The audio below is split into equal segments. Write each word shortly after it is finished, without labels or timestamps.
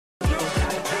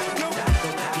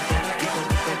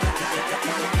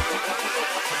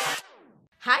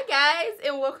guys,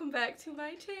 and welcome back to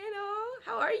my channel.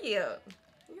 How are you?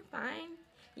 You're fine.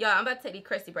 Y'all, I'm about to take these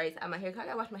crusty braids out of my hair. I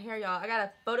gotta wash my hair, y'all. I got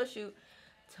a photo shoot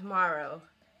tomorrow.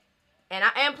 And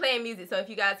I am playing music, so if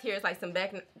you guys hear like some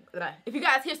background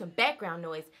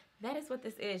noise, that is what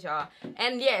this is, y'all.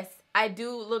 And yes, I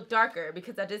do look darker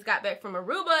because I just got back from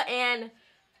Aruba and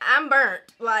I'm burnt.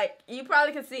 Like, you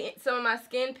probably can see some of my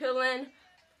skin peeling.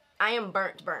 I am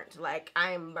burnt. Like,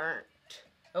 I am burnt.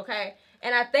 Okay?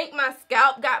 And I think my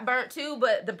scalp got burnt too,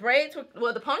 but the braids were,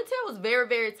 well, the ponytail was very,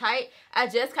 very tight. I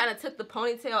just kind of took the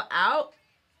ponytail out.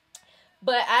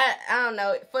 But I don't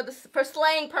know, for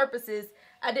slaying purposes,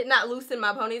 I did not loosen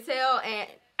my ponytail, and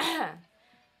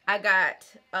I got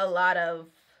a lot of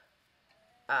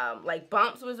like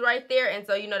bumps was right there, and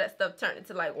so you know that stuff turned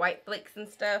into like white flakes and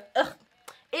stuff. Ugh,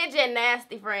 it's just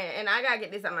nasty, friend, and I gotta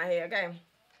get this out my hair, okay?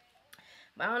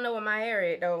 But I don't know where my hair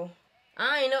is though.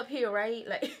 I ain't up here, right?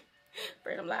 Like,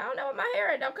 friend, I'm like, I don't know where my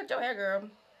hair is. Don't cut your hair, girl.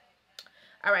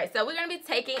 All right, so we're gonna be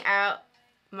taking out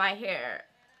my hair,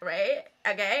 right?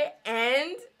 Okay,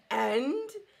 and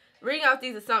reading off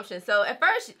these assumptions. So at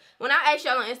first, when I asked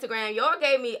y'all on Instagram, y'all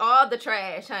gave me all the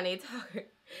trash, honey.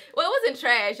 Well, it wasn't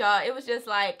trash, y'all. It was just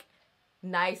like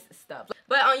nice stuff.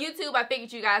 But on YouTube, I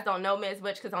figured you guys don't know me as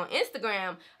much because on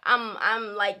Instagram,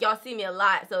 I'm like, y'all see me a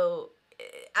lot, so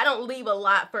I don't leave a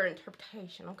lot for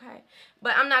interpretation, okay?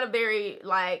 But I'm not a very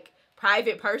like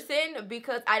private person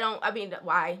because I mean,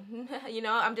 why? You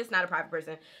know, I'm just not a private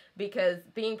person because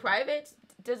being private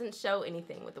doesn't show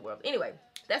anything with the world. Anyway,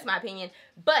 that's my opinion.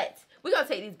 But we're gonna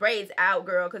take these braids out,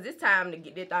 girl, because it's time to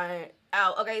get this thing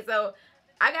out. Okay, so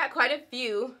I got quite a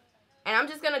few, and I'm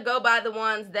just gonna go by the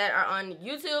ones that are on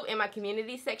YouTube in my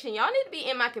community section. Y'all need to be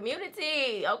in my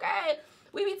community, okay?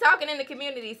 We be talking in the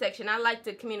community section. I like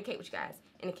to communicate with you guys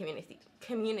in the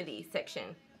community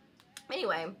section.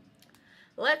 Anyway,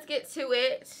 let's get to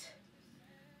it.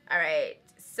 All right.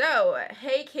 So,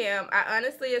 hey Kim, I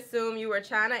honestly assume you were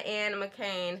China and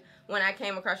McCain when I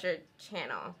came across your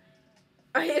channel.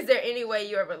 Is there any way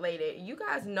you are related? You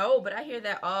guys know, but I hear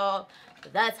that all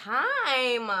the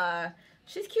time.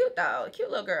 She's cute though, cute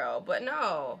little girl, but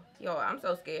no. Yo, I'm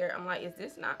so scared. I'm like, is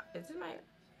this my...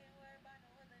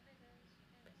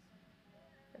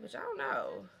 But y'all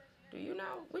know. Do you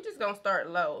know? We just gonna start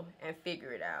low and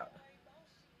figure it out.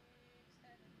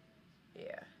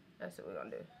 Yeah, that's what we're gonna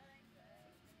do.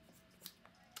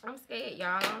 I'm scared,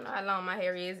 y'all. I don't know how long my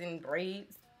hair is in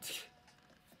braids.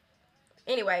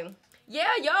 Anyway,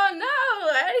 yeah, y'all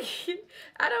know.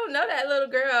 I don't know that little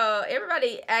girl.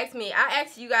 Everybody asked me. I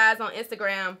asked you guys on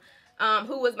Instagram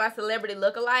who was my celebrity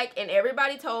lookalike, and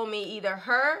everybody told me either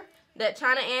her, that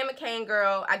China and McCain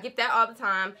girl. I get that all the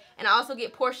time, and I also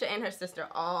get Portia and her sister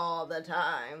all the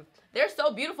time. They're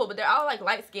so beautiful, but they're all like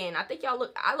light skin. I think I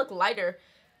look lighter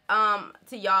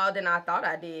to y'all than I thought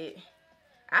I did.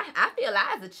 I feel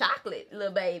I was a chocolate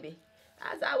little baby.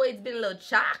 I've always been a little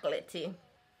chocolatey.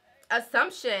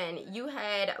 Assumption, you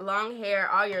had long hair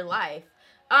all your life.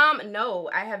 No,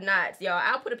 I have not, y'all.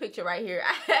 I'll put a picture right here.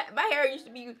 My hair used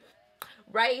to be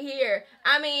right here.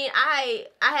 I mean, I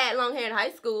had long hair in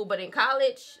high school, but in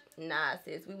college, nah,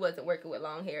 sis, we wasn't working with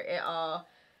long hair at all.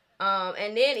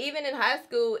 And then even in high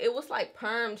school, it was like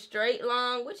permed straight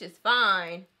long, which is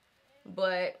fine,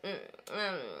 but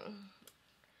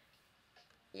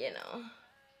you know,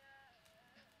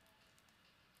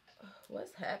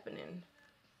 what's happening?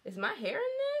 Is my hair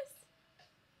in this?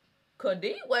 Cause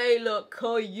this way look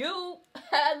cute.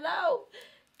 Hello,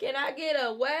 can I get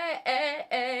a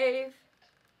wave?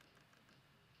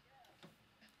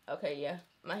 Okay, yeah,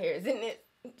 my hair is in it.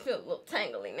 It feels a little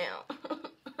tangly now.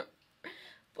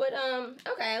 But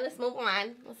okay, let's move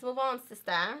on. Let's move on,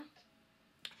 sister.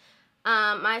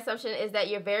 My assumption is that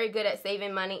you're very good at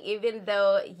saving money, even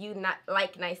though you not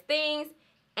like nice things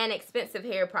and expensive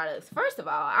hair products. First of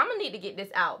all, I'm gonna need to get this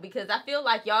out because I feel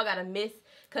like y'all got a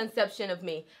misconception of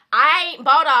me. I ain't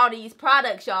bought all these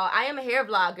products, y'all. I am a hair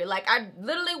vlogger. Like, I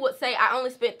literally would say I only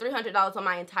spent $300 on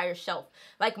my entire shelf.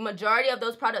 Like, majority of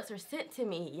those products are sent to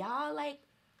me, y'all. Like,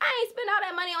 I ain't spend all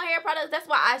that money on hair products. That's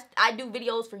why I do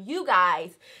videos for you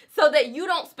guys, so that you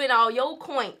don't spend all your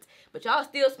coins. But y'all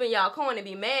still spend y'all coin and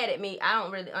be mad at me. I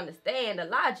don't really understand the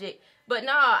logic. But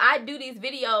no, I do these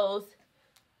videos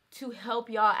to help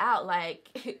y'all out. Like,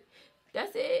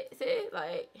 that's it. See?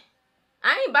 Like,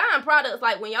 I ain't buying products.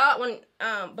 Like, when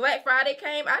Black Friday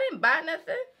came, I didn't buy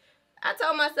nothing. I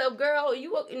told myself, girl,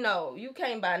 you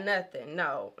can't buy nothing.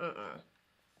 No,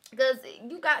 because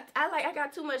I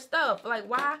got too much stuff. Like,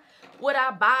 why would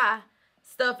I buy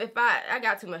stuff if I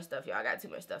got too much stuff, y'all. I got too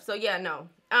much stuff. So yeah, no.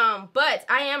 But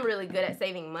I am really good at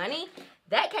saving money.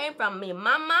 That came from me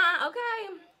mama,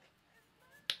 okay?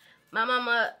 My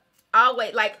mama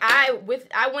always, like, I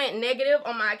went negative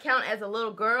on my account as a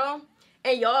little girl.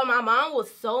 And y'all, my mom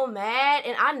was so mad.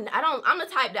 And I'm the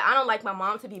type that I don't like my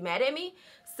mom to be mad at me.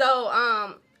 So,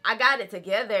 I got it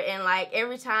together. And, like,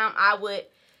 every time I would,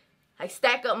 like,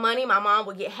 stack up money, my mom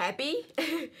would get happy.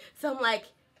 So I'm like,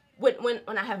 when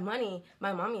I have money,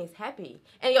 my mommy is happy.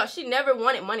 And y'all, she never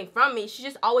wanted money from me. She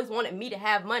just always wanted me to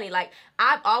have money. Like,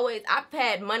 I've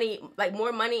had money, like,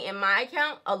 more money in my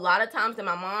account a lot of times than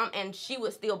my mom. And she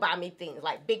would still buy me things,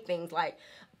 like, big things, like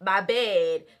my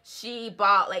bed. She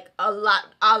bought, like, a lot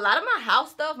of my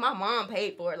house stuff. My mom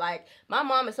paid for it. Like, my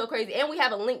mom is so crazy. And we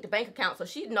have a linked bank account, so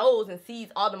she knows and sees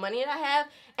all the money that I have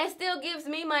and still gives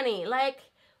me money. Like,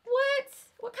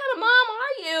 what kind of mom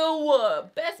are you?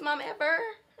 Best mom ever.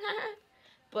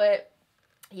 But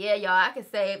yeah, y'all, I can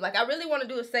save. Like, I really want to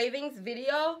do a savings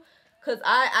video, because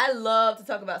I love to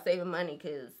talk about saving money,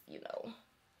 because, you know,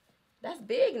 that's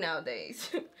big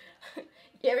nowadays.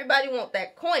 Everybody want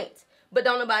that coins, but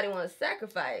don't nobody want to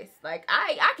sacrifice. Like,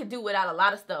 I could do without a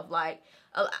lot of stuff. Like,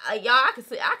 y'all, I could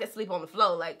sleep on the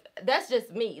floor. Like, that's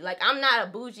just me. Like, I'm not a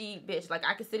bougie bitch. Like,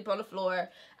 I could sleep on the floor.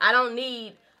 I don't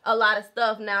need a lot of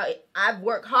stuff. Now, I've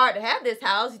worked hard to have this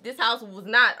house. This house was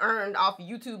not earned off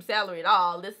YouTube salary at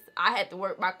all. I had to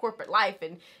work my corporate life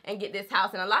and get this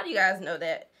house. And a lot of you guys know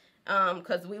that,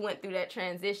 because we went through that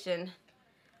transition.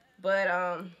 But,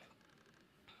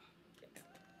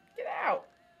 get out.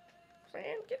 Man,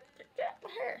 get out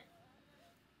my hair.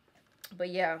 But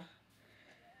yeah.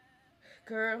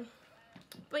 Girl.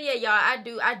 But yeah,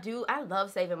 y'all, I love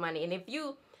saving money. And if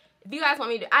you guys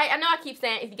want me to, I know I keep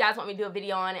saying if you guys want me to do a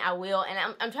video on it, I will. And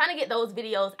I'm trying to get those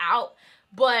videos out.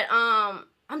 But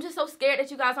I'm just so scared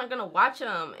that you guys aren't going to watch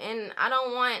them. And I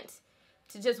don't want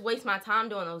to just waste my time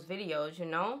doing those videos, you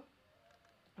know.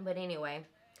 But anyway.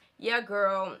 Yeah,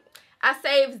 girl. I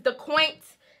saved the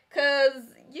coins because,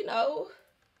 you know,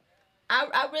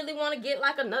 I really want to get,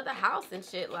 like, another house and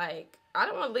shit. Like, I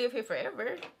don't want to live here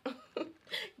forever. You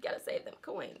got to save them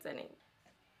coins, innit?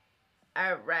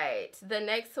 Alright, the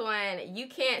next one. You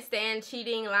can't stand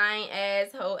cheating, lying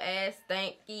ass, hoe ass,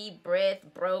 stanky breath,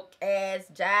 broke ass,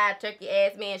 jive, turkey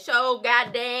ass man. Show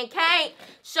goddamn can't.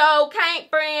 Show can't,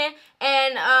 friend.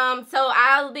 And so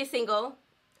I'll be single.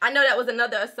 I know that was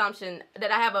another assumption that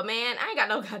I have a man. I ain't got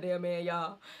no goddamn man,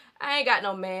 y'all. I ain't got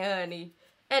no man, honey.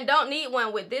 And don't need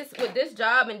one with this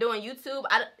job and doing YouTube.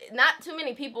 Not too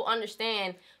many people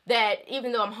understand that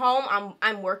even though I'm home,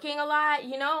 I'm working a lot,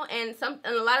 you know, and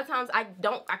a lot of times I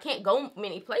can't go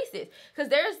many places because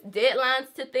there's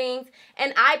deadlines to things,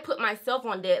 and I put myself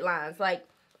on deadlines. Like,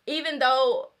 even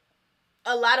though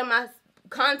a lot of my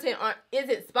content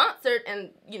isn't sponsored, and,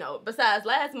 you know, besides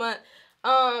last month,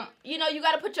 you know, you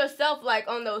got to put yourself, like,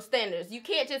 on those standards. You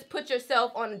can't just put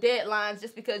yourself on deadlines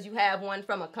just because you have one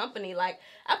from a company. Like,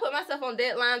 I put myself on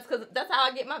deadlines because that's how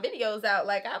I get my videos out.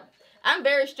 Like, I'm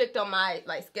very strict on my,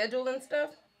 like, schedule and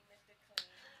stuff.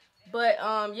 But,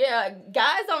 yeah,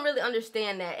 guys don't really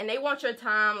understand that. And they want your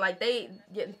time. Like, they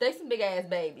some big-ass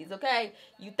babies, okay?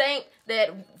 You think that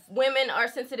women are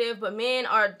sensitive, but men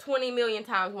are 20 million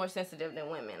times more sensitive than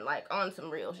women. Like, on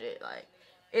some real shit. Like,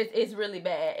 it's really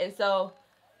bad. And so,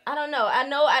 I don't know. I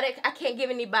know I can't give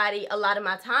anybody a lot of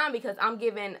my time because I'm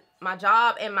giving my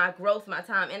job and my growth my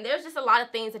time. And there's just a lot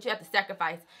of things that you have to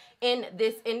sacrifice in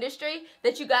this industry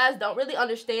that you guys don't really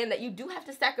understand, that you do have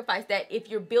to sacrifice that if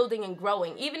you're building and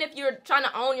growing. Even if you're trying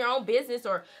to own your own business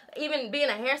or even being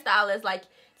a hairstylist, like,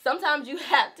 sometimes you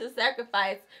have to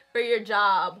sacrifice for your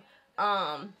job.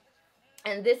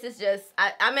 And this is just,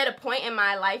 I'm at a point in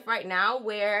my life right now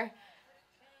where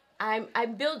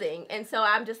I'm building, and so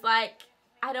I'm just like,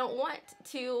 I don't want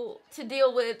to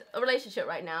deal with a relationship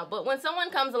right now. But when someone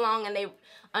comes along and they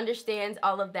understands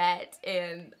all of that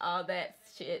and all that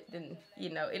shit, then,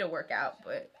 you know, it'll work out.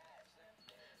 But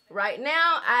right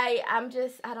now, I ain't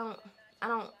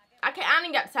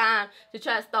got time to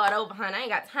try to start over, hon. I ain't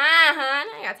got time, hon. I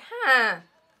ain't got time.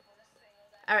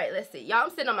 All right, let's see. Y'all,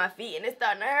 I'm sitting on my feet and it's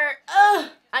starting to hurt.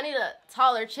 Ugh! I need a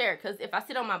taller chair because if I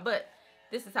sit on my butt,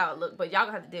 this is how it looks, but y'all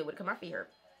gonna have to deal with it because my feet hurt.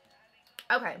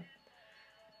 Okay.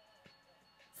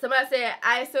 Somebody said,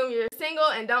 I assume you're single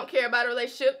and don't care about a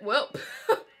relationship. Well,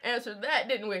 answered that,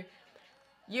 didn't we?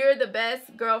 You're the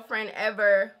best girlfriend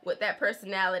ever with that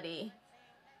personality.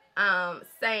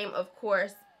 Same, of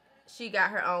course. She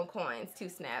got her own coins. 2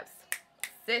 snaps.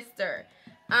 Sister.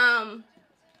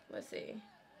 Let's see.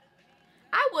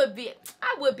 I would be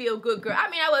a good girl. I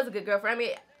mean, I was a good girlfriend. I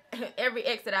mean, every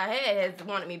ex that I had has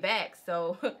wanted me back,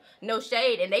 so no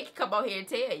shade, and they can come out here and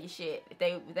tell you shit if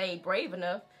they ain't brave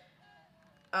enough.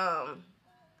 That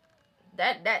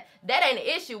ain't an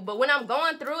issue, but when I'm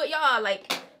going through it, y'all,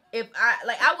 like,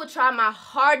 I would try my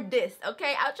hardest,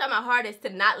 okay? I would try my hardest to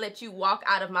not let you walk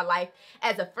out of my life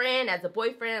as a friend, as a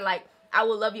boyfriend. Like, I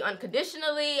will love you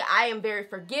unconditionally. I am very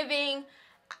forgiving.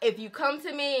 If you come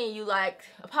to me and you, like,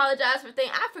 apologize for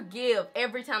things, I forgive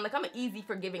every time. Like, I'm an easy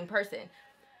forgiving person.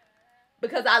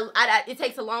 Because it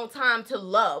takes a long time to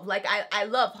love. Like, I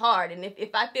love hard. And if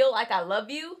I feel like I love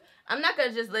you, I'm not going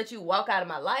to just let you walk out of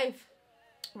my life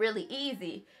really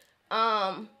easy.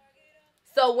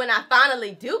 So when I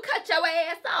finally do cut your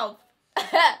ass off,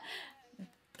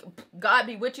 God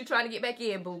be with you trying to get back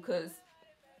in, boo, because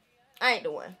I ain't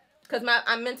the one. Because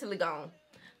I'm mentally gone.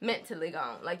 Mentally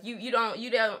gone. Like, you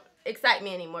don't excite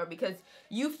me anymore because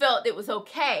you felt it was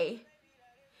okay.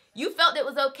 You felt it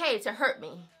was okay to hurt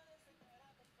me.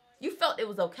 You felt it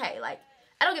was okay. Like,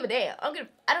 I don't give a damn. I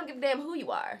don't give a damn who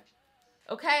you are.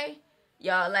 Okay?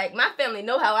 Y'all, like, my family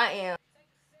know how I am.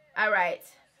 Alright.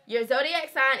 Your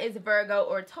zodiac sign is Virgo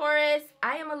or Taurus.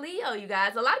 I am a Leo, you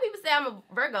guys. A lot of people say I'm a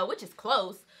Virgo, which is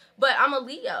close. But I'm a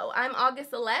Leo. I'm August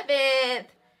 11th.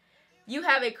 You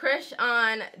have a crush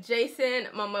on Jason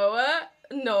Momoa?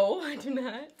 No, I do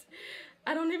not.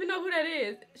 I don't even know who that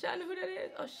is. Should I know who that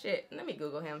is? Oh, shit. Let me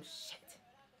Google him. Shit.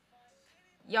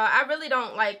 Y'all, I really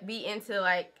don't, like, be into,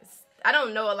 like, I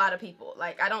don't know a lot of people.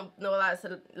 Like, I don't know a lot of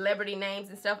celebrity names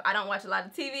and stuff. I don't watch a lot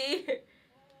of TV.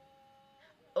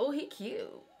 Oh, he cute.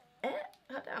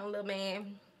 Hold on, little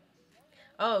man.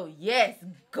 Oh, yes,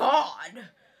 God.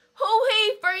 Who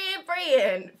he?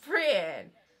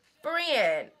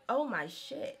 Friend. Oh, my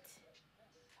shit.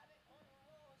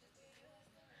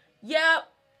 Yep,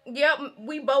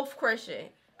 we both crushing.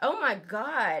 Oh, my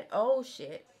God. Oh,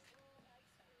 shit.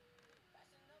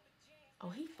 Oh,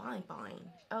 he fine.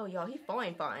 Oh, y'all, he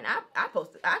fine. He fine.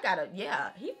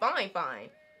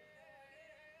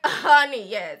 Honey,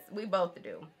 yes, we both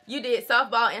do. You did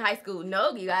softball in high school.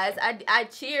 No, you guys, I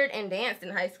cheered and danced in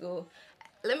high school.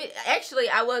 I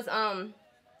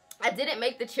didn't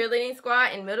make the cheerleading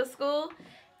squad in middle school,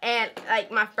 and,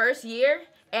 like, my first year,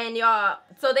 and y'all,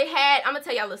 so they had, I'm gonna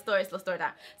tell y'all a little story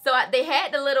time. So they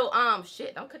had the little,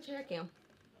 shit, don't cut your hair, Kim.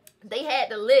 They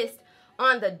had the list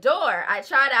on the door. I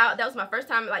tried out. That was my first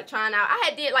time, like, trying out.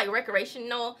 I did, like,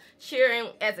 recreational cheering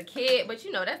as a kid, but,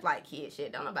 you know, that's, like, kid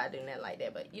shit. Don't nobody doing that like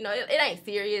that. But, you know, it ain't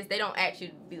serious. They don't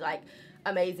actually be, like,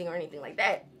 amazing or anything like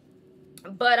that.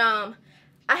 But, I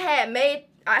had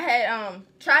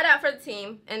tried out for the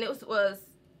team, and it was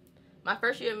my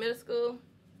first year in middle school.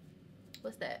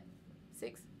 What's that?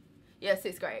 Sixth? Yeah,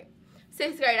 6th grade.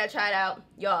 6th grade, I tried out,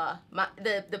 y'all.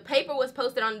 The paper was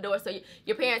posted on the door, so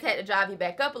your parents had to drive you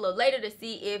back up a little later to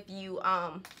see if you,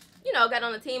 you know, got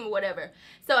on the team or whatever.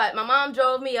 So my mom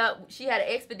drove me up. She had an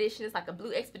expedition. It's like a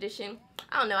blue expedition.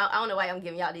 I don't know why I'm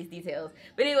giving y'all these details.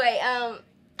 But anyway,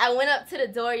 I went up to the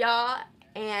door, y'all,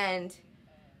 and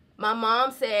my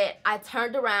mom said I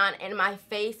turned around and my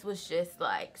face was just,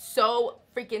 like, so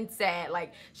freaking sad.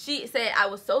 Like, she said I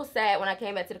was so sad when I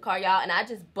came back to the car, y'all, and I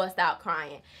just bust out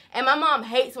crying. And my mom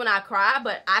hates when I cry,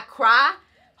 but I cry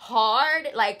hard.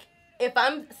 Like, if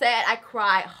I'm sad, I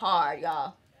cry hard,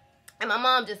 y'all. And my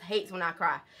mom just hates when I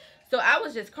cry. So I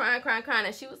was just crying,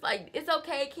 and she was like, it's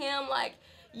okay, Kim. Like,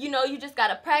 you know, you just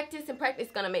gotta practice, and practice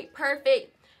is gonna make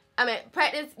perfect. I mean,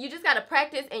 practice, you just got to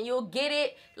practice and you'll get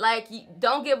it. Like,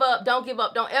 don't give up, don't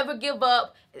ever give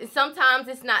up. Sometimes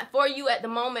it's not for you at the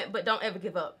moment, but don't ever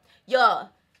give up. Y'all,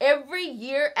 every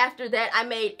year after that, I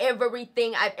made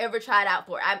everything I've ever tried out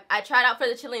for. I tried out for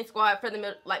the cheerleading squad for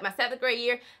my 7th grade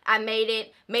year. I made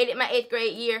it my 8th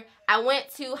grade year. I went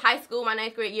to high school my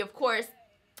 9th grade year, of course.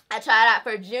 I tried out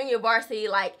for junior varsity,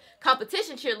 like,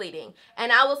 competition cheerleading.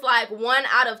 And I was, like, 1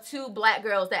 out of 2 black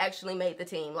girls that actually made the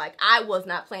team. Like, I was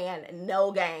not playing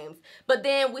no games. But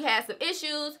then we had some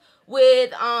issues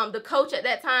with the coach at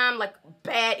that time, like,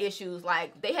 bad issues.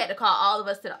 Like, they had to call all of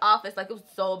us to the office. Like, it was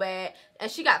so bad.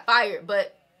 And she got fired.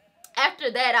 But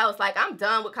after that, I was like, I'm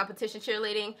done with competition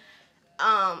cheerleading.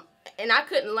 And I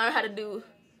couldn't learn how to do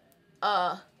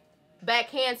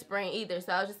back handspring either.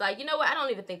 So I was just like, you know what, I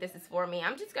don't even think this is for me.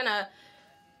 I'm just gonna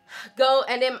go.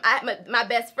 And then my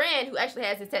best friend, who actually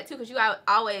has this tattoo, because you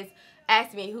always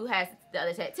ask me who has the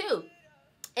other tattoo,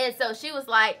 and so she was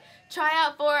like, try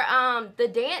out for the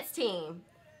dance team.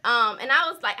 And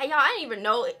I was like, y'all, I didn't even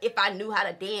know if I knew how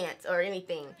to dance or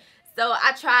anything. So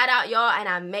I tried out, y'all, and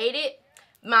I made it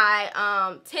my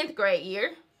 10th grade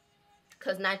year,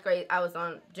 because 9th grade I was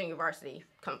on junior varsity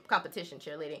competition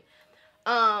cheerleading.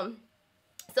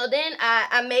 So then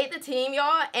I made the team,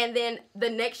 y'all, and then the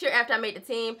next year after I made the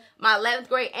team, my 11th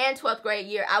grade and 12th grade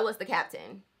year, I was the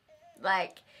captain.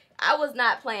 Like, I was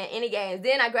not playing any games.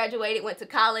 Then I graduated, went to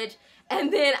college,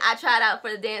 and then I tried out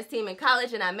for the dance team in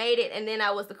college, and I made it, and then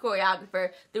I was the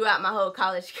choreographer throughout my whole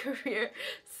college career.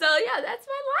 So yeah, that's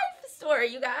my life story,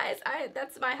 you guys.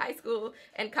 That's my high school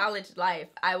and college life.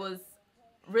 I was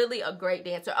really a great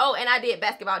dancer. Oh, and I did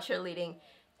basketball cheerleading.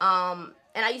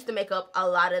 And I used to make up a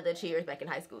lot of the cheers back in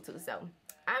high school too. So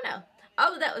I don't know.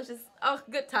 All of that was just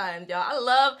good times, y'all. I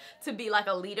love to be like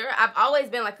a leader. I've always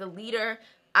been like a leader.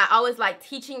 I always like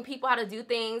teaching people how to do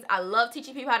things. I love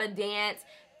teaching people how to dance.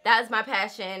 That is my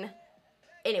passion.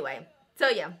 Anyway, so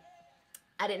yeah,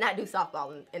 I did not do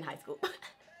softball in high school.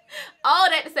 All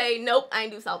that to say, nope, I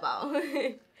ain't do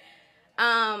softball.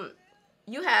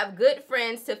 You have good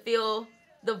friends to fill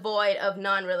the void of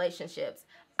non-relationships.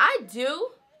 I do.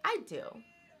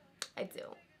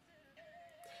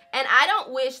 And I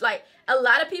don't wish, like, a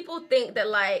lot of people think that,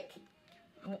 like,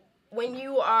 when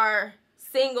you are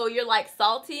single, you're, like,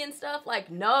 salty and stuff.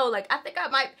 Like, no, like, I think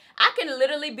I can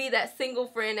literally be that single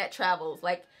friend that travels.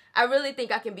 Like, I really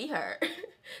think I can be her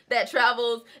that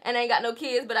travels and ain't got no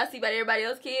kids, but I see about everybody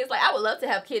else's kids. Like, I would love to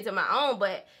have kids of my own,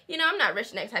 but, you know, I'm not rich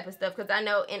and that type of stuff because I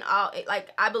know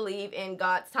I believe in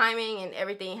God's timing and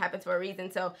everything happens for a reason,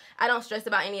 so I don't stress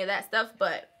about any of that stuff.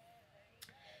 But,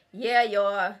 yeah,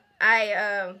 y'all,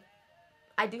 I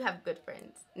do have good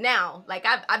friends. Now, like,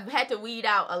 I've had to weed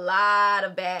out a lot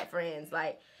of bad friends,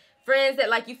 like, friends that,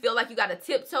 like, you feel like you got to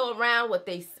tiptoe around what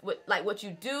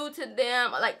you do to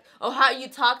them, like, or how you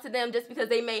talk to them just because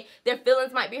their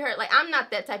feelings might be hurt. Like, I'm not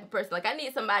that type of person. Like, I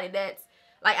need somebody that's,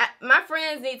 like, my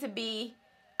friends need to be,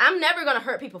 I'm never going to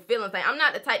hurt people's feelings. Like, I'm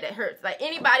not the type that hurts. Like,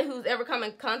 anybody who's ever come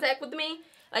in contact with me,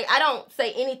 like, I don't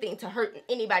say anything to hurt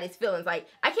anybody's feelings. Like,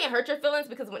 I can't hurt your feelings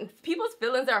because when people's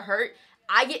feelings are hurt,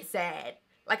 I get sad.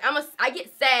 Like, I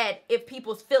get sad if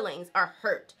people's feelings are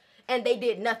hurt and they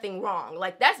did nothing wrong.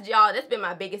 Like, that's been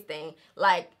my biggest thing.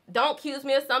 Like, don't accuse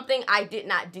me of something I did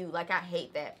not do. Like, I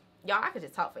hate that. Y'all, I could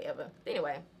just talk forever.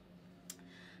 Anyway.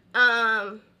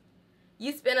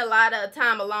 You spend a lot of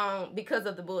time alone because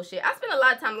of the bullshit. I spend a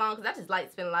lot of time alone because I just like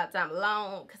to spend a lot of time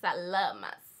alone because I love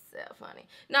myself, honey.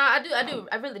 No,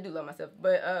 I really do love myself.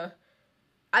 But,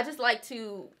 I just like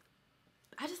to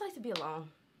be alone.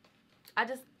 I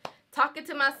just talking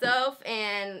to myself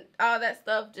and all that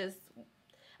stuff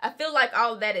I feel like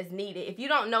all of that is needed. If you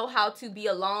don't know how to be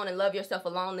alone and love yourself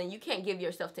alone, then you can't give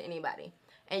yourself to anybody.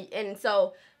 And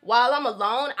so while I'm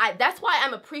alone, that's why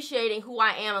I'm appreciating who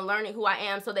I am and learning who I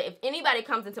am, so that if anybody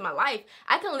comes into my life,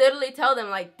 I can literally tell them,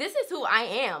 like, this is who I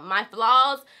am, my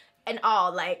flaws and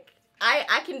all. Like,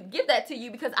 I can give that to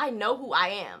you because I know who I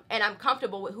am and I'm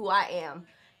comfortable with who I am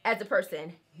as a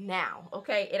person now,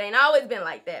 okay? It ain't always been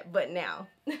like that, but now.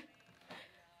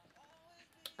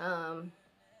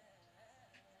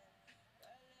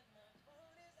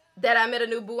 That I met a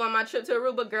new boo on my trip to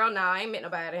Aruba. Girl, nah, I ain't met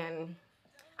nobody. And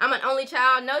I'm an only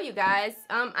child. No, you guys.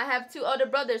 I have 2 older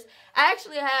brothers. I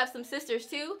actually have some sisters,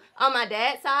 too, on my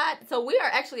dad's side. So we are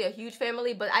actually a huge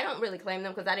family, but I don't really claim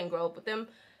them because I didn't grow up with them.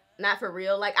 Not for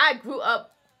real. Like, I grew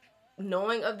up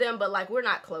knowing of them, but, like, we're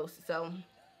not close. So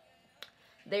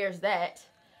there's that.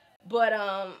 But,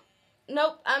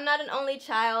 nope, I'm not an only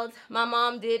child. My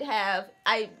mom did have,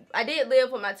 I did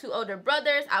live with my 2 older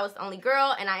brothers. I was the only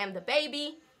girl, and I am the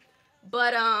baby.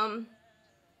 But,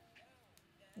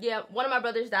 yeah, one of my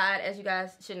brothers died, as you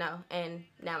guys should know, and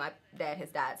now my dad has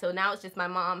died. So now it's just my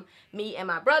mom, me, and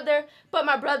my brother. But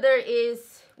my brother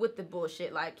is with the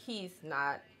bullshit. Like, he's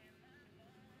not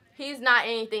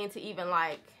anything to even,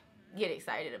 like, get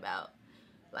excited about.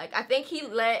 Like, I think he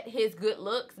let his good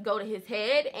looks go to his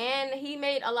head, and he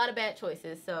made a lot of bad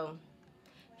choices. So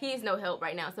he's no help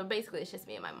right now. So basically, it's just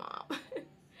me and my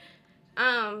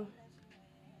mom.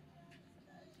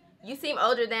 You seem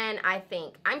older than I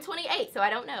think. I'm 28, so I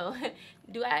don't know.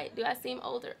 Do I seem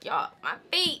older? Y'all, my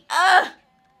feet.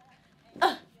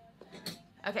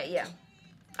 Okay, yeah.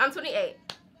 I'm 28.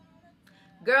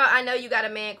 Girl, I know you got a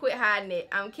man. Quit hiding it.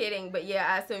 I'm kidding, but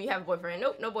yeah, I assume you have a boyfriend.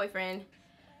 Nope, no boyfriend.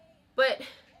 But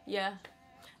yeah.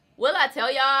 Will I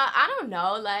tell y'all? I don't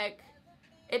know. Like,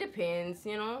 it depends,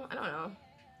 you know? I don't know.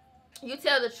 You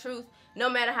tell the truth no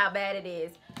matter how bad it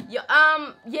is.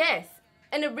 Yes.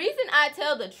 And the reason I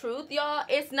tell the truth, y'all,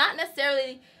 it's not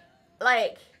necessarily,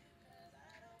 like,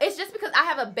 it's just because I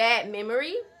have a bad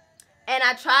memory, and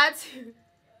I try to,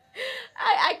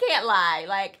 I can't lie,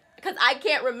 like, because I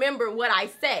can't remember what I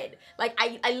said. Like,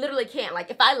 I literally can't.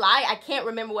 Like, if I lie, I can't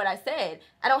remember what I said.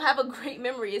 I don't have a great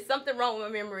memory. It's something wrong with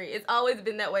my memory. It's always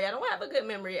been that way. I don't have a good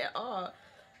memory at all.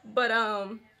 But,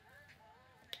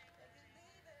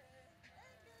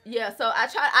 Yeah, so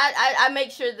I make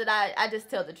sure that I just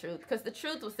tell the truth, because the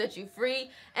truth will set you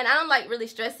free. And I don't like really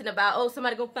stressing about, oh,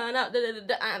 somebody gonna find out,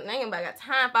 I ain't got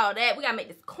time for all that. We gotta make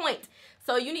this coin.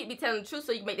 So you need to be telling the truth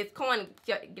so you can make this coin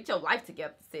and get your life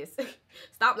together, sis.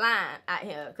 Stop lying out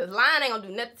here, because lying ain't gonna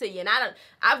do nothing to you. And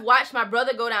I've watched my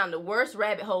brother go down the worst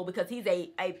rabbit hole because he's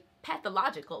a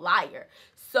pathological liar.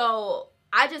 So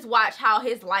I just watch how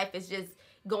his life is just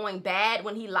going bad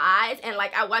when he lies. And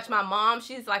like, I watch my mom,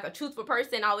 she's like a truthful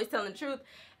person, always telling the truth.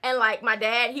 And like my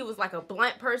dad, he was like a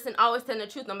blunt person, always telling the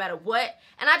truth no matter what.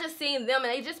 And I just seen them,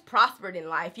 and they just prospered in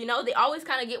life, you know. They always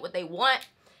kind of get what they want.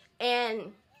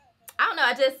 And I don't know,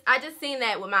 I just seen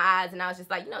that with my eyes, and I was just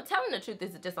like, you know, telling the truth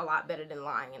is just a lot better than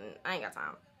lying, and I ain't got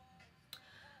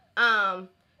time.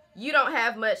 You don't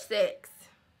have much sex.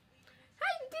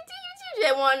 You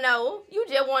just want to know. You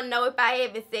just want to know if I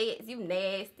ever sex. You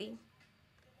nasty.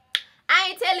 I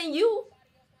ain't telling you.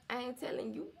 I ain't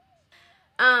telling you.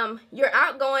 You're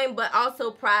outgoing but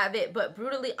also private but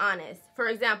brutally honest. For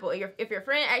example, if your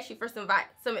friend asks you for some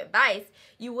advice,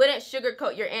 you wouldn't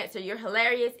sugarcoat your answer. You're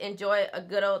hilarious, enjoy a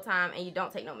good old time, and you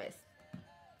don't take no mess.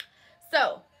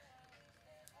 So,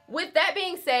 with that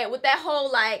being said, with that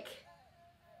whole, like,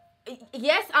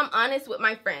 yes, I'm honest with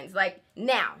my friends. Like,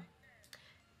 now.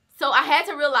 So, I had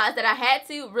to realize that I had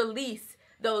to release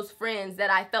those friends that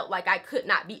I felt like I could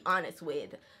not be honest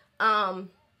with.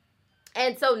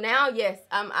 And so now, yes,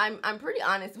 I'm pretty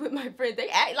honest with my friends. They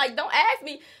act like, don't ask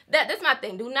me. That's my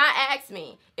thing. Do not ask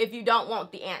me if you don't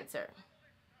want the answer.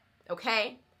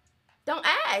 Okay? Don't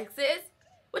ask, sis.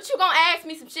 What you gonna ask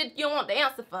me some shit you don't want the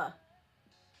answer for?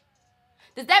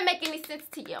 Does that make any sense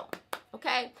to you?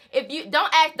 Okay? If you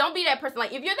don't be that person.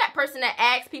 Like, if you're that person that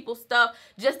asks people stuff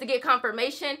just to get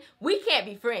confirmation, we can't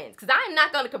be friends. Because I'm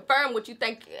not going to confirm what you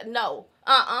think. No.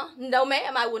 No,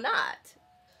 ma'am, I will not.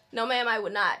 No, ma'am, I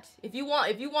would not. If you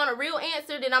want a real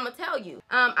answer, then I'm going to tell you.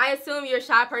 I assume you're a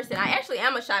shy person. I actually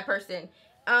am a shy person.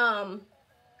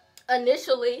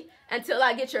 Initially, until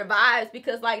I get your vibes.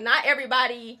 Because, like, not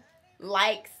everybody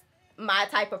likes my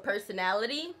type of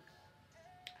personality.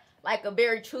 Like, a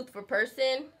very truthful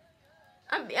person.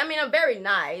 I mean, I'm very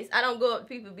nice. I don't go up to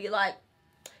people and be like,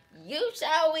 you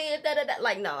shall we, da da da.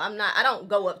 Like, no, I'm not. I don't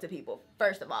go up to people,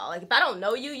 first of all. Like, if I don't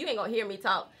know you, you ain't gonna hear me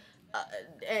talk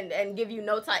and give you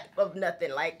no type of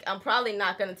nothing. Like, I'm probably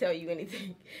not gonna tell you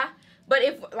anything. But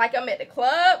if, like, I'm at the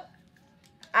club,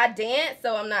 I dance,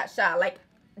 so I'm not shy. Like,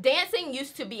 dancing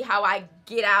used to be how I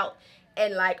get out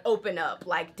and, like, open up.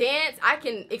 Like, dance, I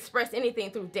can express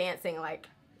anything through dancing, like,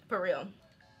 for real.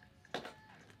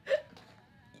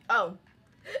 Oh,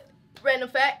 random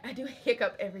fact, I do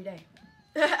hiccup every day.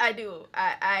 I do.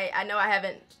 I know I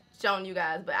haven't shown you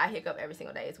guys, but I hiccup every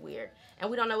single day. It's weird. And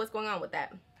we don't know what's going on with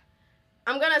that.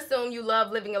 I'm going to assume you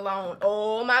love living alone.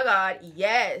 Oh my God.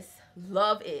 Yes.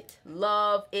 Love it.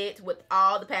 Love it with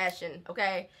all the passion.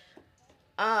 Okay.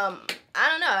 I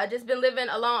don't know. I've just been living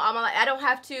alone all my life. I don't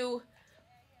have to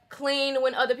clean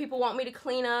when other people want me to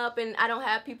clean up, and I don't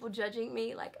have people judging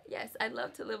me. Like, yes, I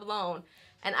love to live alone.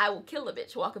 And I will kill a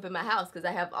bitch walk up in my house because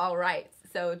I have all rights.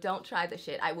 So don't try the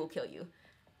shit. I will kill you.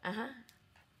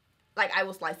 Like, I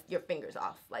will slice your fingers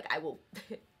off. Like, I will.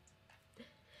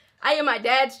 I am my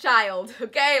dad's child.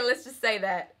 Okay? Let's just say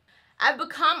that. I've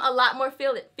become a lot more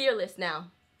fearless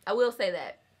now. I will say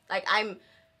that. Like,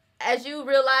 as you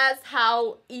realize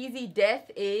how easy death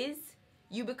is,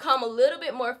 you become a little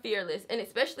bit more fearless. And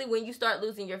especially when you start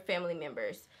losing your family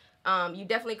members. You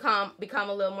definitely become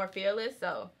a little more fearless.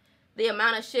 So the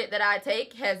amount of shit that I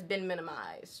take has been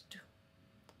minimized.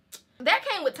 That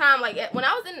came with time. Like, when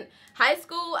I was in high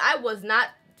school, I was not,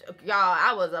 y'all,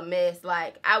 I was a mess.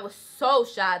 Like, I was so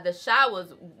shy. The shy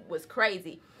was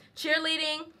crazy.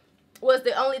 Cheerleading was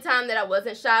the only time that I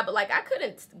wasn't shy, but, like, I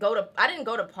didn't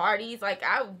go to parties. Like,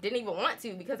 I didn't even want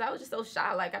to because I was just so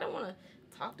shy. Like, I don't want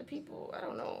to talk to people. I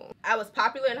don't know. I was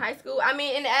popular in high school. I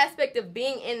mean, in the aspect of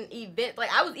being in events.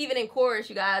 Like, I was even in chorus,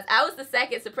 you guys. I was the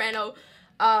second soprano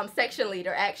section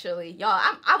leader, actually. Y'all,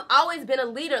 I've always been a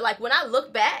leader. Like, when I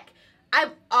look back,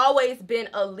 I've always been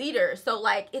a leader. So,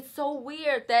 like, it's so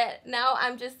weird that now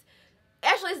I'm just,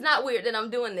 actually, it's not weird that I'm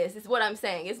doing this. It's what I'm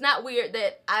saying. It's not weird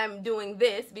that I'm doing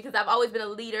this because I've always been a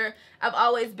leader. I've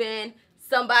always been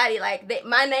somebody, like,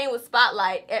 my name was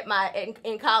Spotlight at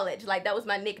in college. Like, that was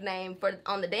my nickname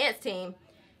on the dance team.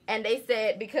 And they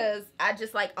said because I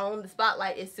just, like, owned the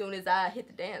spotlight as soon as I hit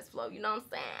the dance floor. You know what I'm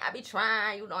saying? I be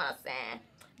trying, you know what I'm saying?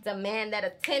 Demand that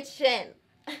attention.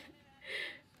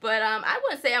 But I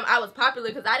wouldn't say I was popular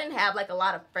because I didn't have, like, a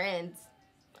lot of friends.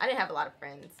 I didn't have a lot of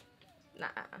friends. Nah.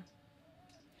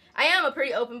 I am a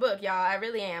pretty open book, y'all. I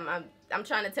really am. I'm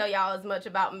trying to tell y'all as much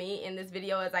about me in this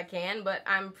video as I can, but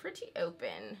I'm pretty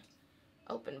open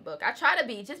book. I try to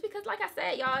be, just because, like I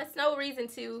said, y'all, it's no reason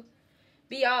to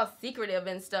be all secretive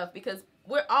and stuff, because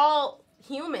we're all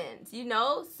humans, you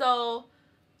know? So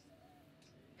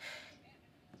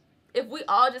if we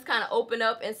all just kind of open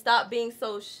up and stop being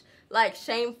so like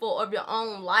shameful of your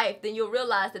own life, then you'll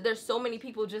realize that there's so many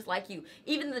people just like you.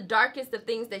 Even the darkest of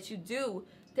things that you do,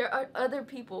 there are other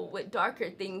people with darker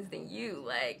things than you.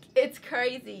 Like, it's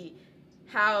crazy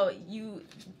how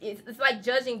it's like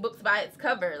judging books by its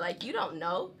cover. Like, you don't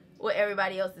know what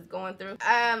everybody else is going through.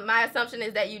 My assumption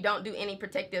is that you don't do any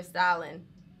protective styling.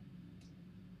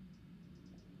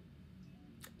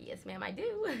 Yes, ma'am, I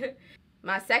do.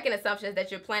 My second assumption is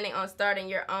that you're planning on starting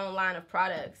your own line of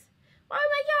products. Why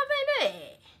make y'all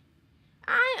think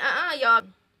that? Y'all.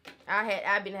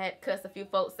 I've been had cuss a few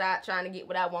folks out trying to get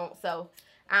what I want, so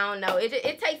I don't know.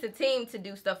 It takes a team to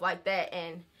do stuff like that,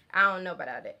 and I don't know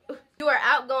about that. You are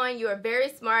outgoing, you are very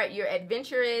smart, you're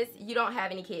adventurous, you don't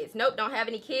have any kids. Nope, don't have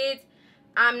any kids.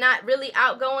 I'm not really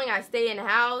outgoing, I stay in the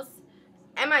house.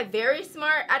 Am I very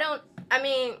smart? I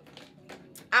mean,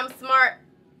 I'm smart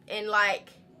in like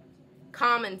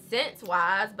common sense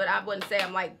wise, but I wouldn't say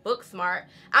I'm like book smart.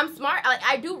 I'm smart, like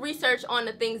I do research on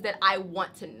the things that I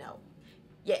want to know.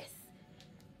 Yes,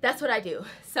 that's what I do.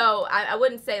 So I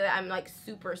wouldn't say that I'm like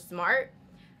super smart,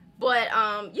 but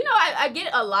you know, I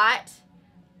get a lot.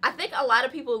 I think a lot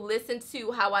of people listen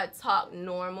to how I talk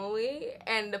normally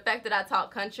and the fact that I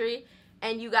talk country,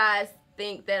 and you guys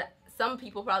think that, some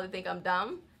people probably think I'm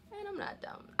dumb, and I'm not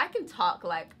dumb. I can talk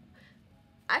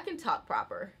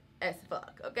proper as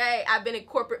fuck, okay? I've been in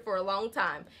corporate for a long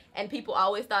time, and people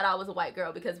always thought I was a white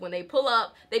girl, because when they pull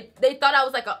up, they thought I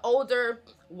was like an older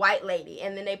white lady,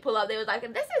 and then they pull up, they was like,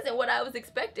 this isn't what I was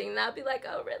expecting, and I'd be like,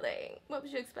 oh really? What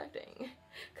was you expecting?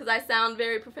 Because I sound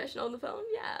very professional on the phone?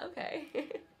 Yeah, okay.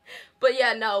 But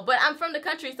yeah, no, but I'm from the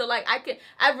country, so like I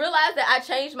realized that I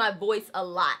changed my voice a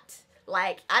lot.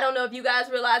 Like, I don't know if you guys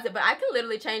realize it, but I can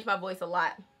literally change my voice a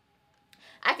lot.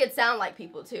 I could sound like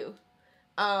people too.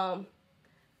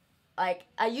 Like,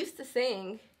 I used to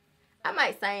sing. I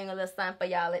might sing a little something for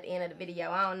y'all at the end of the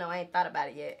video. I don't know. I ain't thought about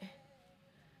it yet.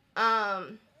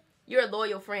 You're a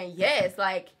loyal friend. Yes,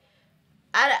 like,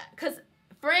 because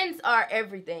friends are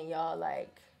everything, y'all.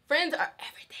 Like, friends are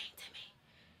everything to me.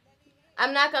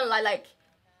 I'm not gonna lie, like,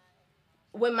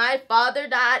 when my father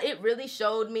died, it really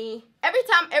showed me, every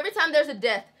time there's a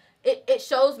death, it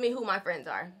shows me who my friends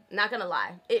are. Not gonna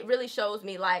lie. It really shows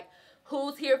me, like,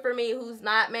 who's here for me, who's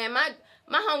not. Man, my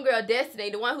homegirl Destiny,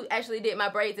 the one who actually did my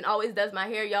braids and always does my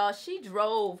hair, y'all, she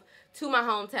drove to my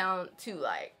hometown to,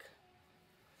 like,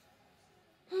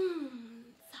 sorry.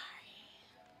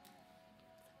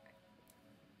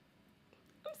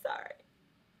 I'm sorry.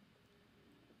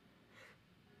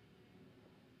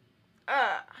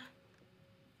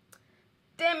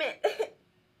 Damn it.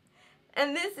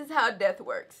 And this is how death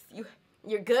works.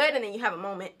 You're good, and then you have a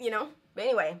moment, you know? But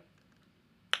anyway,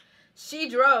 she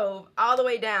drove all the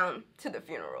way down to the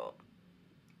funeral.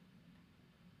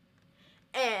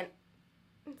 And,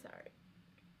 I'm sorry.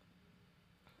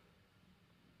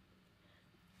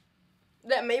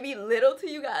 That may be little to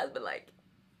you guys, but, like,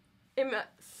 it meant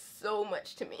so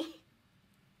much to me.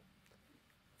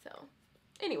 So,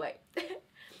 anyway.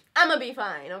 I'm gonna be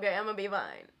fine, okay? I'm gonna be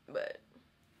fine. But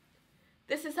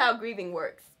this is how grieving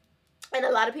works. And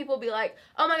a lot of people be like,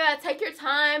 oh my God, take your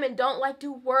time and don't, like,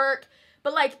 do work.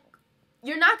 But, like,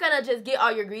 you're not gonna just get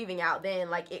all your grieving out then.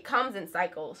 Like, it comes in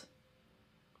cycles.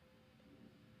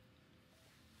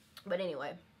 But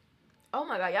anyway. Oh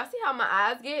my God, y'all see how my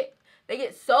eyes get? They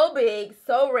get so big,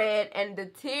 so red, and the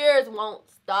tears won't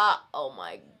stop. Oh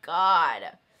my God.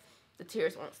 The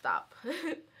tears won't stop.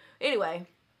 Anyway.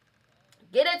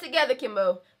 Get it together,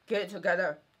 Kimbo. Get it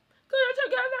together. Get it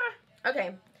together.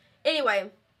 Okay. Anyway.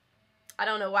 I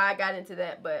don't know why I got into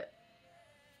that, but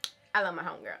I love my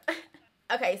homegirl.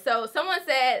 Okay, so someone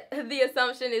said the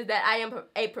assumption is that I am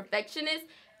a perfectionist,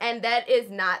 and that is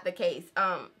not the case.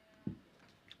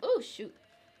 Oh shoot.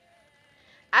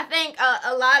 I think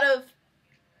a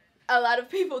lot of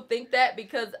people think that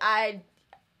because I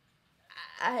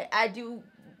do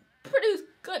produce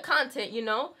good content, you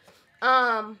know.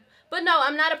 But no,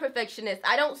 I'm not a perfectionist.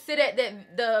 I don't sit at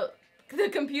the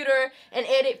computer and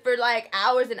edit for like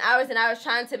hours and hours and hours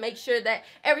trying to make sure that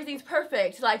everything's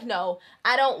perfect. Like, no,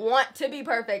 I don't want to be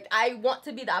perfect. I want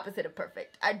to be the opposite of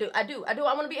perfect. I do. I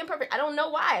want to be imperfect. I don't know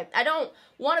why. I don't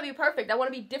want to be perfect. I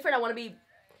want to be different. I want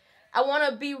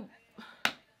to be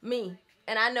me.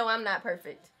 And I know I'm not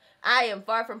perfect. I am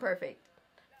far from perfect.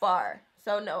 Far.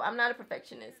 So no, I'm not a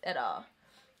perfectionist at all.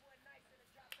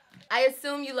 I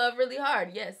assume you love really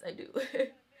hard. Yes, I do.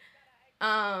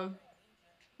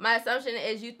 My assumption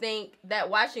is you think that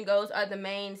wash and goes are the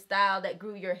main style that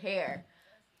grew your hair.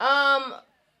 No.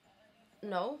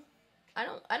 I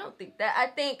don't think that. I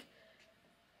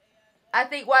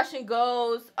think wash and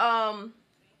goes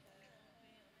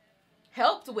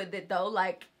helped with it though.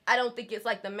 Like, I don't think it's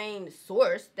like the main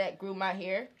source that grew my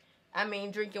hair. I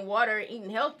mean, drinking water and eating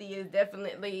healthy is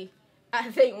definitely, I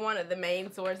think, one of the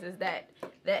main sources that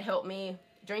helped me.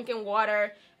 Drinking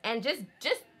water and just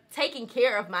taking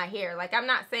care of my hair. Like, I'm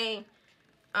not saying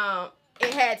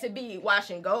it had to be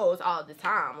wash and goes all the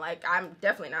time. Like, I'm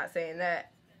definitely not saying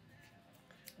that.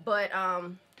 But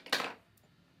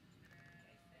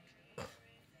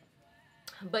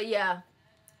yeah.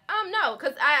 No,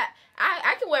 because I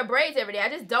can wear braids every day. I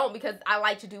just don't because I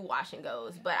like to do wash and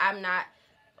goes. But I'm not,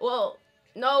 well,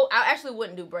 no, I actually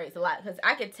wouldn't do braids a lot because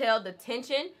I could tell the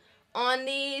tension on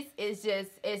these is just,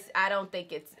 I don't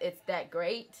think it's that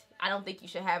great. I don't think you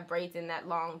should have braids in that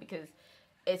long because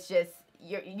it's just,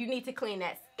 you need to clean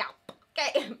that scalp.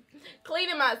 Okay,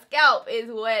 cleaning my scalp is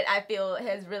what I feel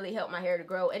has really helped my hair to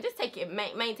grow, and just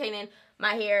maintaining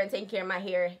my hair and taking care of my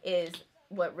hair is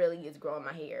what really is growing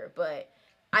my hair. But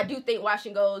I do think wash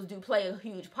and goes do play a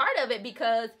huge part of it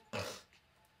because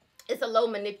it's a low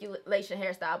manipulation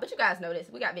hairstyle. But you guys know this.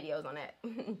 We got videos on that.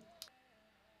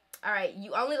 All right,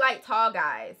 you only like tall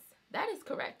guys. That is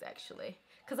correct, actually,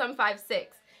 because I'm 5'6",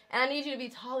 and I need you to be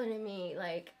taller than me.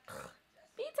 Like,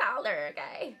 be taller,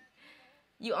 okay?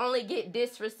 You only get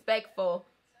disrespectful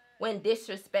when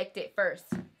disrespected first.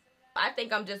 I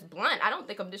think I'm just blunt. I don't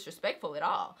think I'm disrespectful at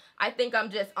all. I think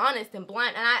I'm just honest and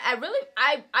blunt. And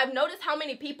I've noticed how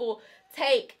many people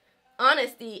take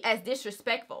honesty as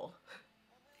disrespectful.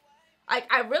 Like,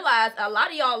 I realize a lot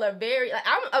of y'all are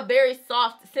I'm a very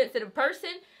soft, sensitive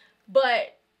person,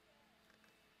 but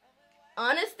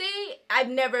honesty, I've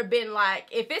never been like,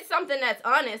 if it's something that's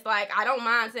honest, like, I don't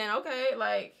mind saying, okay,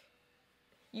 like,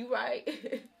 you right.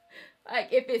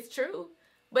 Like, if it's true.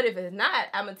 But if it's not,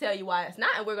 I'm going to tell you why it's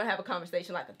not, and we're going to have a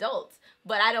conversation like adults.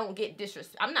 But I don't get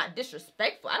I'm not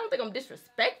disrespectful. I don't think I'm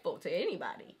disrespectful to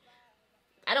anybody.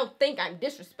 I don't think I'm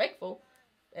disrespectful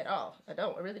at all. I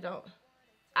don't. I really don't.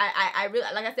 I really,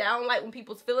 like I said, I don't like when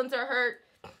people's feelings are hurt.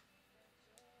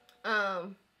 I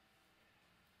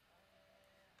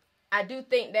do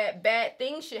think that bad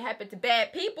things should happen to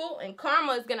bad people, and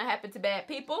karma is going to happen to bad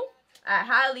people.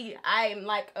 I'm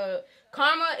like,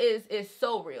 karma is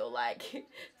so real, like,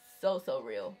 so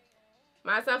real.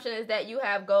 My assumption is that you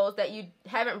have goals that you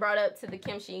haven't brought up to the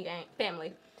Kimchi gang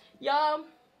family. Y'all,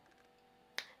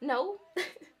 no.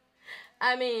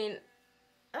 I mean,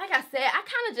 like I said, I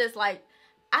kind of just, like,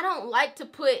 I don't like to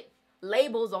put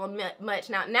labels on much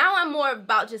now. Now I'm more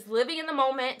about just living in the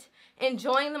moment,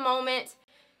 enjoying the moment,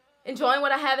 enjoying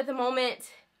what I have at the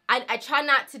moment. I try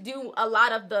not to do a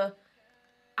lot of the,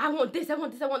 I want this, I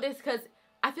want this, I want this, because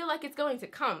I feel like it's going to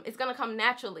come. It's going to come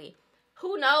naturally.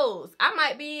 Who knows? I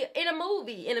might be in a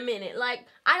movie in a minute. Like,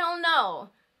 I don't know.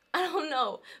 I don't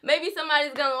know. Maybe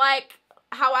somebody's going to like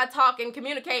how I talk and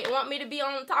communicate and want me to be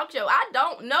on a talk show. I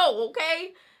don't know,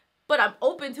 okay? But I'm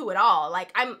open to it all.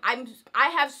 Like, I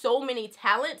have so many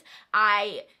talents.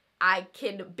 I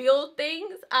can build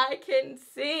things. I can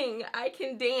sing. I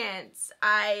can dance.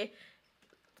 I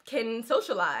can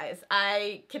socialize.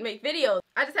 I can make videos.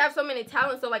 I just have so many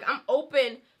talents. So, like, I'm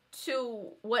open to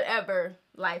whatever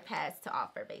life has to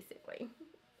offer, basically.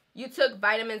 You took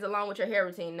vitamins along with your hair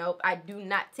routine. Nope, I do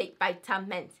not take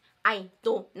vitamins. I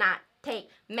do not take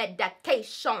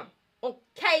medication.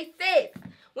 Okay, sis?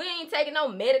 We ain't taking no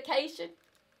medication.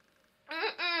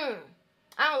 I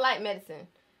don't like medicine.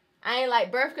 I ain't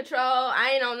like birth control.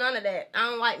 I ain't on none of that. I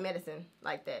don't like medicine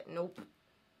like that. Nope.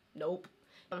 Nope.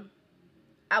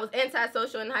 I was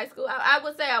antisocial in high school. I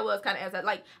would say I was kind of anti.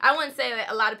 Like, I wouldn't say that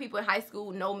a lot of people in high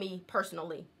school know me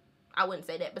personally. I wouldn't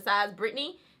say that. Besides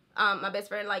Brittany, my best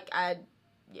friend, like,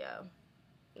 yeah,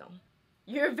 no.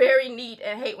 You're very neat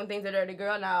and hate when things are dirty.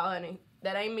 Girl, no, honey.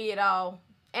 That ain't me at all.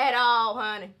 At all,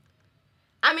 honey.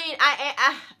 I mean,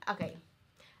 okay.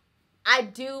 I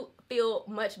do feel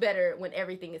much better when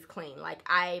everything is clean. Like,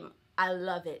 I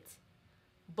love it.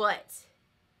 But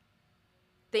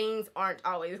things aren't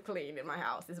always clean in my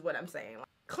house, is what I'm saying. Like,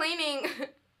 cleaning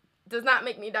does not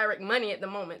make me direct money at the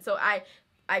moment. So I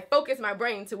focus my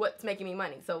brain to what's making me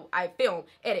money. So I film,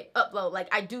 edit, upload.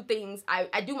 Like, I do things.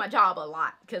 I do my job a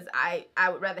lot because I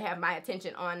would rather have my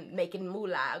attention on making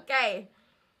moolah, okay?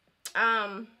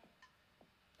 I'm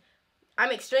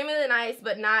extremely nice,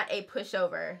 but not a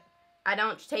pushover. I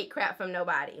don't take crap from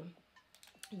nobody.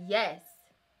 Yes.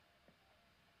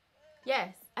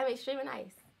 Yes, I'm extremely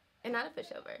nice and not a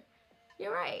pushover.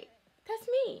 You're right. That's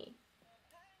me.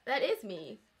 That is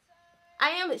me.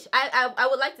 I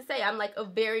would like to say I'm like a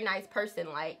very nice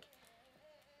person. Like,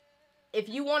 if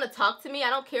you want to talk to me, I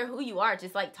don't care who you are,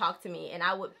 just like talk to me. And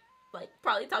I would like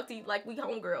probably talk to you like we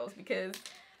homegirls, because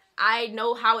I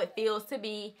know how it feels to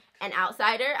be an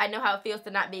outsider. I know how it feels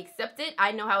to not be accepted.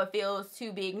 I know how it feels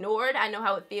to be ignored. I know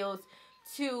how it feels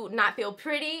to not feel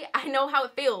pretty. I know how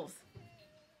it feels.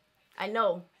 I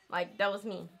know. Like, that was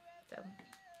me. So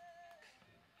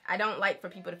I don't like for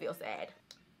people to feel sad.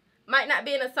 Might not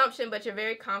be an assumption, but you're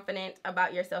very confident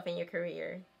about yourself and your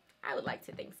career. I would like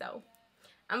to think so.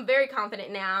 I'm very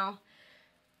confident now.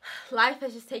 Life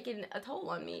has just taken a toll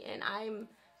on me, and I'm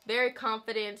very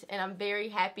confident, and I'm very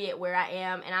happy at where I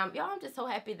am. And I'm just so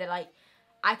happy that, like,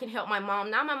 I can help my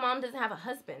mom. Now my mom doesn't have a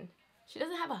husband. She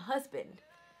doesn't have a husband.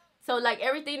 So, like,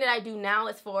 everything that I do now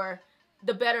is for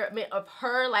the betterment of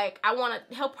her. Like, I want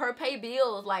to help her pay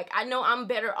bills. Like, I know I'm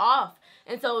better off.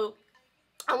 And so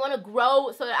I want to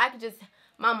grow so that I can just,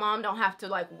 my mom don't have to,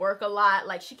 like, work a lot.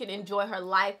 Like, she can enjoy her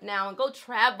life now and go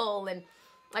travel and,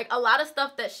 like, a lot of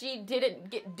stuff that she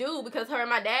didn't do because her and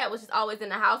my dad was just always in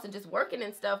the house and just working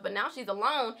and stuff. But now she's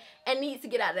alone and needs to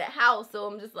get out of that house. So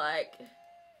I'm just like,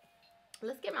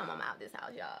 let's get my mom out of this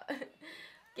house, y'all.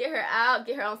 Get her out,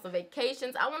 get her on some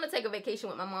vacations. I want to take a vacation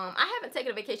with my mom. I haven't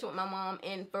taken a vacation with my mom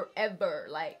in forever.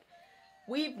 Like,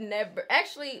 we've never,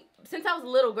 actually, since I was a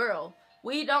little girl,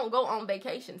 we don't go on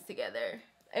vacations together,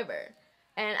 ever.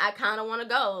 And I kind of want to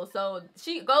go. So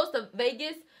she goes to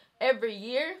Vegas every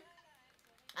year.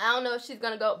 I don't know if she's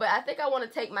going to go, but I think I want to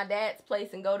take my dad's place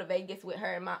and go to Vegas with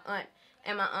her and my aunt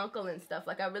and my uncle and stuff.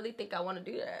 Like, I really think I want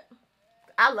to do that.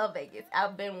 I love Vegas.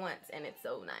 I've been once, and it's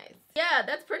so nice. Yeah,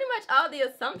 that's pretty much all the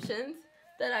assumptions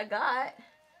that I got.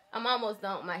 I'm almost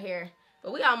done with my hair,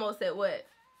 but we almost at, what,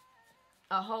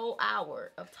 a whole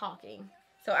hour of talking.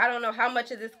 So I don't know how much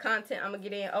of this content I'm going to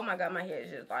get in. Oh, my God, my hair is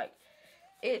just, like,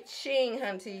 itching,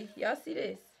 hunty. Y'all see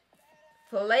this?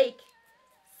 Flake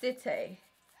City.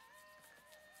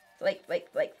 Flake.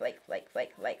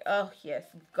 Oh, yes.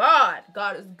 God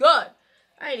is good.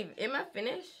 I ain't even, am I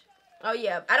finished? Oh,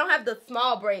 yeah. I don't have the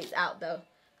small braids out, though.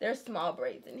 There's small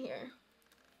braids in here.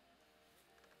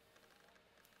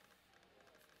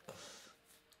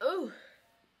 Ooh.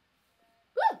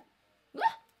 Woo. Woo.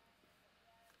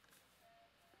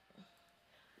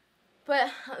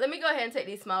 But let me go ahead and take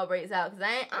these small braids out, because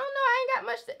I don't know. I ain't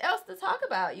got much else to talk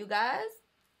about, you guys.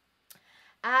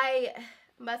 I'm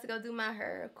about to go do my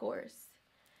hair, of course.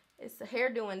 It's a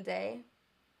hair doing day.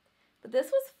 But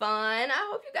this was fun. I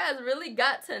hope you guys really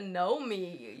got to know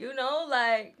me. You know,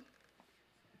 like,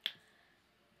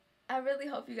 I really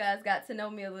hope you guys got to know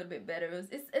me a little bit better.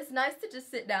 It's nice to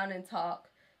just sit down and talk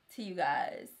to you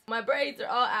guys. My braids are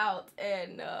all out,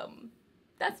 and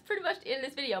that's pretty much the end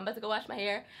of this video. I'm about to go wash my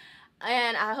hair.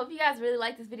 And I hope you guys really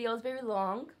liked this video. It's very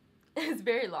long. It's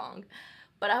very long.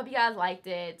 But I hope you guys liked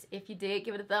it. If you did,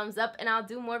 give it a thumbs up, and I'll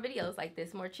do more videos like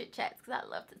this, more chit-chats, because I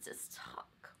love to just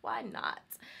talk. Why not?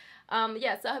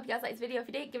 Yeah, so I hope you guys liked this video. If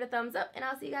you did, give it a thumbs up, and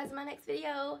I'll see you guys in my next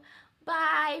video.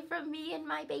 Bye from me and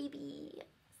my baby,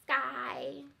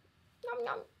 Sky. Yum,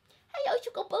 yum. Hello,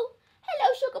 Sugar Boo.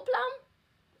 Hello, Sugar Plum.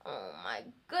 Oh, my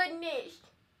goodness.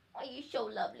 Why you so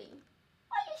lovely?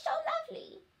 Why you so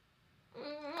lovely?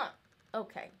 Mwah.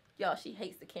 Okay. Y'all, she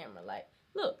hates the camera. Like,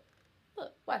 look,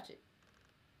 watch it.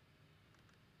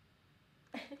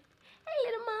 Hey,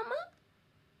 little mama.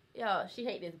 Y'all, she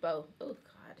hate this bow. Oh,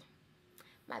 God.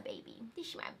 My baby. This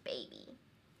is my baby.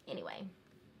 Anyway,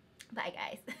 bye,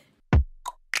 guys.